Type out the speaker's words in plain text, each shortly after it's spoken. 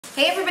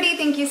Hey everybody,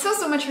 thank you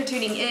so much for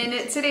tuning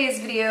in. Today's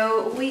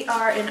video, we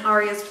are in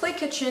Ariah's play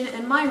kitchen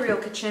and my real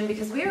kitchen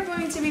because we are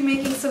going to be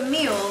making some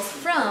meals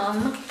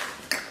from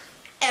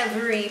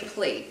Every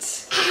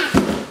Plate.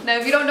 Now,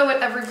 if you don't know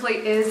what Every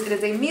Plate is, it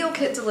is a meal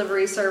kit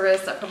delivery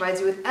service that provides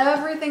you with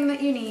everything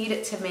that you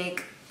need to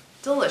make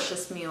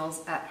delicious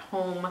meals at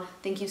home.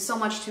 Thank you so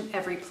much to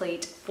Every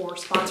Plate for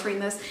sponsoring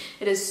this.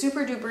 It is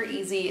super duper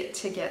easy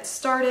to get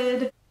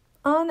started.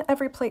 On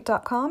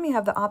everyplate.com, you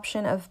have the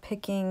option of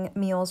picking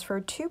meals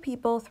for 2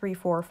 people 3,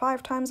 4,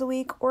 5 times a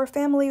week, or a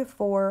family of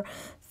 4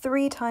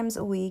 3 times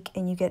a week,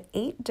 and you get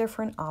 8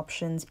 different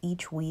options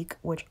each week,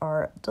 which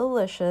are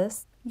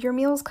delicious. Your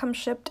meals come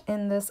shipped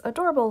in this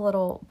adorable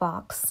little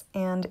box,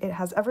 and it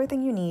has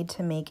everything you need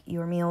to make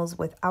your meals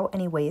without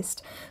any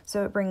waste.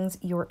 So it brings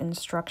your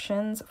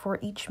instructions for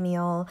each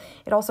meal.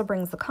 It also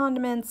brings the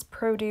condiments,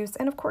 produce,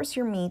 and of course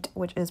your meat,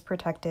 which is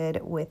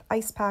protected with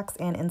ice packs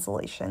and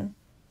insulation.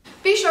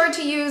 Be sure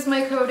to use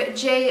my code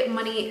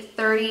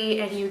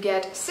JMoney30 and you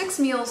get 6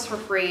 meals for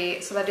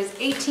free. So that is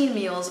 18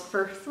 meals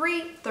for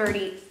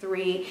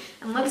 $3.33.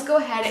 And let's go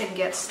ahead and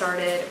get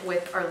started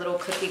with our little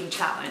cooking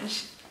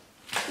challenge.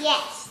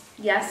 Yes.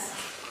 Yes?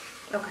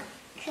 Okay.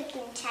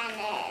 Cooking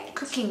challenge.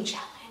 Cooking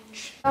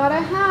challenge. Got a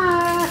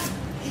hat.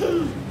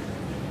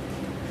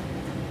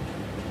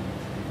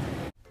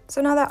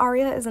 So now that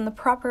Ariah is in the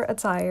proper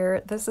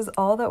attire, this is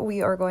all that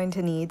we are going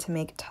to need to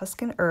make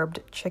Tuscan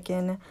herbed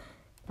chicken.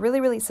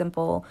 Really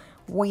simple.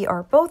 We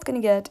are both going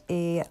to get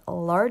a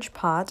large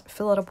pot,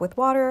 fill it up with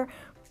water,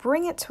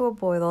 bring it to a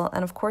boil,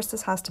 and of course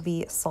this has to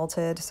be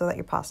salted so that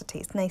your pasta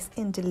tastes nice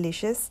and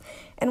delicious.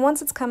 And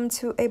once it's come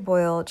to a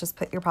boil, just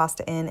put your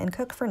pasta in and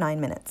cook for 9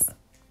 minutes.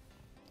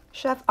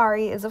 Chef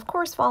Ari is of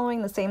course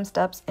following the same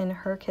steps in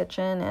her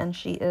kitchen, and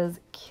she is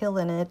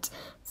killing it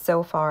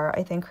so far.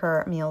 I think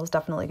her meal is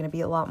definitely going to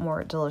be a lot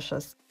more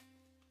delicious.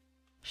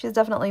 She's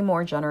definitely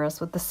more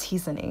generous with the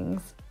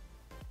seasonings.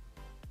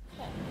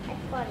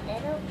 For a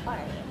little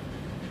Ariah.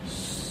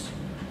 Shh.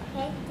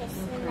 Okay, this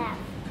is enough.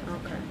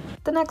 Okay.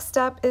 The next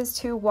step is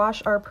to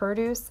wash our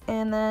produce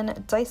and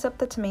then dice up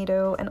the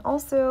tomato and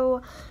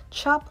also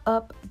chop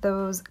up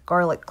those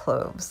garlic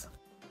cloves.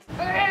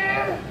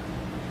 I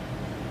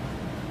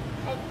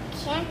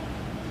can't.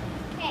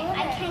 Okay,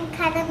 I can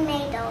cut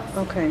tomatoes.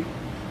 Okay.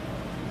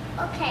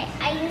 Okay,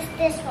 I use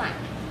this one.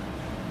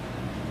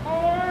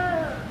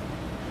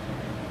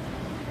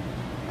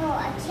 No,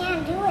 I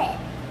can't do it.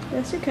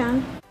 Yes, you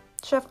can.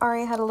 Chef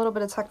Ari had a little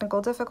bit of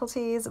technical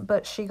difficulties,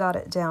 but she got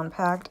it down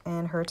packed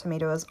and her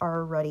tomatoes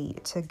are ready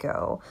to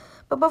go.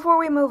 But before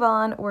we move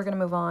on, we're going to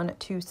move on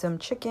to some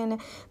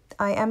chicken.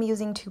 I am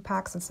using 2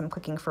 packs and some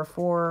cooking for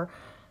 4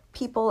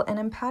 people, and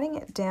I'm patting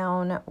it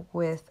down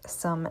with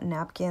some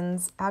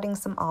napkins, adding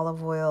some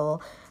olive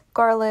oil,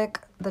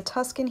 garlic, the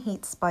Tuscan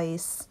heat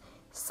spice,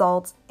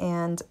 salt,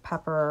 and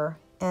pepper.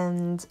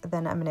 And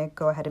then I'm going to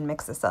go ahead and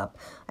mix this up.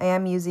 I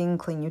am using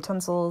clean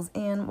utensils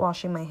and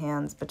washing my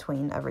hands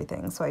between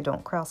everything so I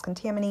don't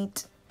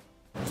cross-contaminate.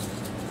 There's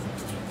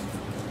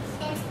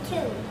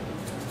 2.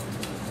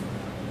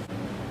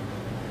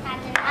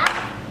 That's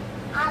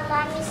enough?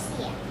 Let me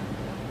see it.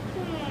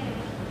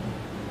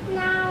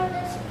 Now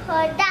let's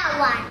put that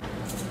one.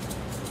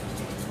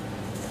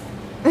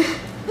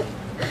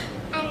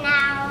 And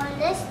now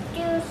let's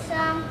do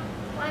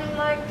one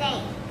more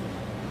thing.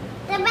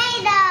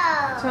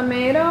 Tomato!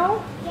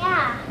 Tomato?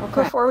 Yeah.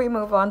 Okay. Before we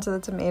move on to the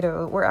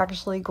tomato, we're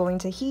actually going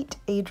to heat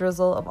a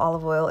drizzle of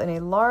olive oil in a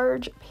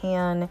large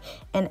pan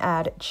and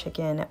add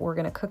chicken. We're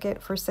going to cook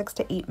it for 6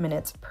 to 8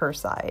 minutes per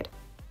side.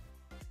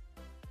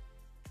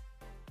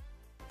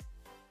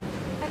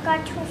 I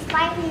got to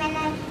 5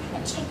 minutes.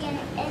 The chicken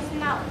is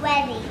not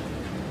ready.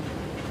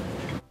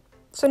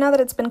 So now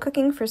that it's been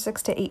cooking for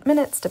 6 to 8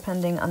 minutes,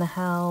 depending on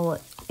how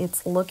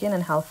it's looking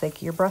and how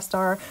thick your breasts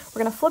are,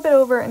 we're going to flip it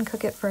over and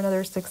cook it for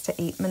another 6 to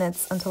 8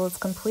 minutes until it's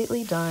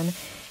completely done.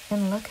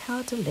 And look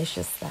how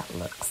delicious that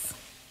looks.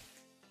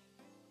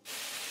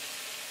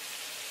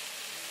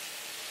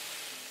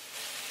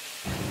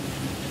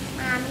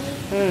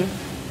 Mommy,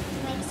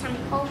 make some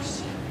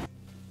potion.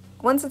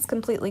 Once it's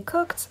completely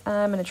cooked,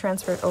 I'm going to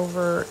transfer it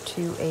over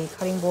to a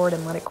cutting board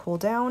and let it cool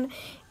down,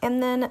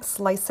 and then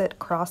slice it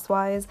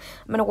crosswise.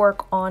 I'm going to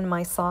work on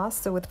my sauce.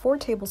 So with 4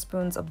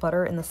 tablespoons of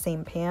butter in the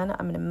same pan, I'm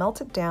going to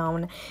melt it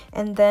down,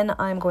 and then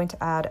I'm going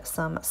to add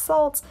some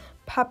salt,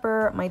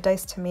 pepper, my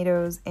diced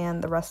tomatoes,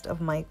 and the rest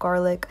of my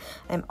garlic.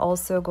 I'm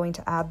also going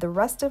to add the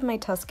rest of my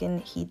Tuscan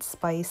heat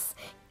spice.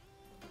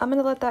 I'm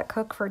going to let that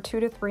cook for 2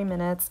 to 3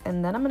 minutes,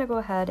 and then I'm going to go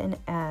ahead and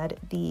add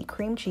the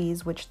cream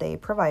cheese, which they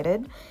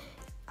provided.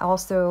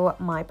 Also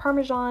my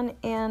Parmesan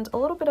and a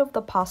little bit of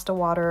the pasta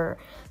water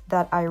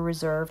that I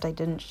reserved. I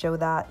didn't show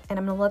that. And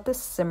I'm going to let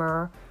this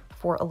simmer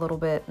for a little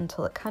bit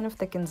until it kind of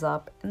thickens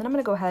up. And then I'm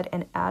going to go ahead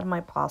and add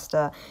my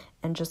pasta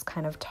and just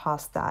kind of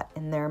toss that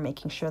in there,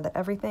 making sure that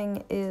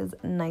everything is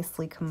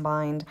nicely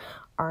combined.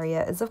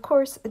 Ariah is of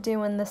course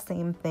doing the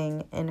same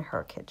thing in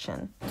her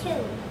kitchen. 2.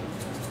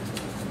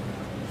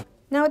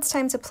 Now it's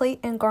time to plate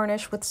and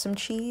garnish with some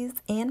cheese,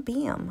 and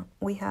bam,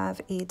 we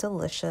have a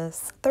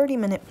delicious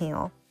 30-minute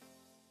meal.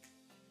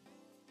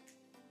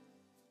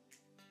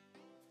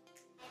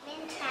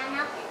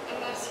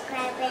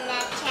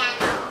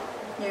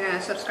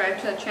 subscribe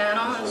to the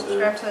channel and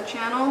subscribe to the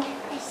channel.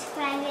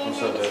 Subscribe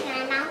to the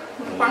channel.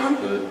 Farm?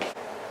 Good.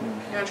 You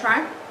gonna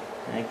try?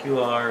 Thank you,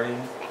 Ari.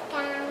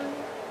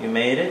 You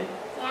made it?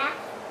 Yeah.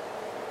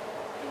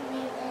 I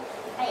made it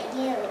for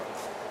you.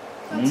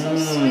 That's so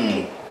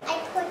sweet. I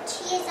put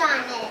cheese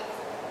on it.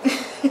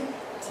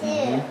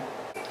 Too.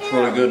 It's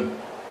really good.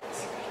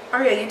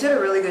 Ariah, you did a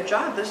really good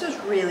job. This is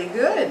really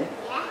good.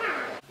 Yeah.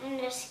 And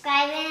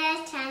subscribe to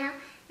the channel.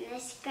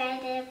 And subscribe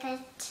to the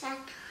channel.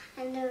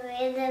 And the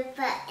red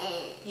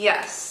button.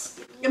 Yes.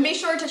 And be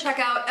sure to check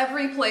out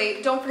every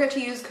plate. Don't forget to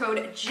use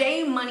code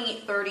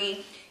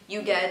JMoney30.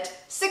 You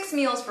get 6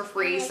 meals for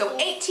free, so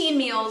 18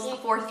 meals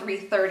for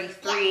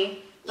 $3.33.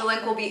 The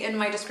link will be in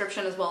my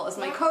description as well as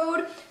my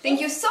code.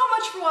 Thank you so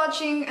much for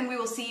watching, and we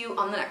will see you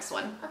on the next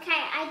one. Okay,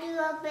 I do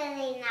a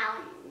belly now.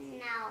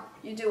 Now.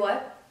 You do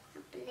what?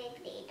 A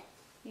belly.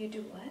 You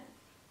do what?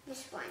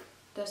 This one.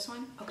 This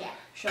one? Okay, Yeah.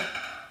 sure.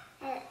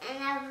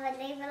 And I'll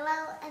belly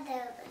below, and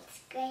then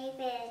subscribe to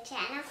the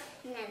channel,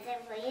 and then the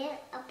red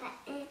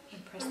button.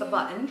 And press the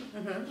button.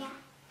 Yeah.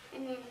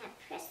 And then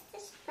I press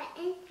this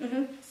button.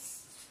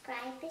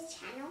 Subscribe to the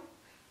channel,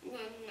 and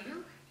then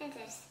now it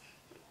is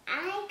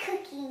I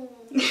cooking.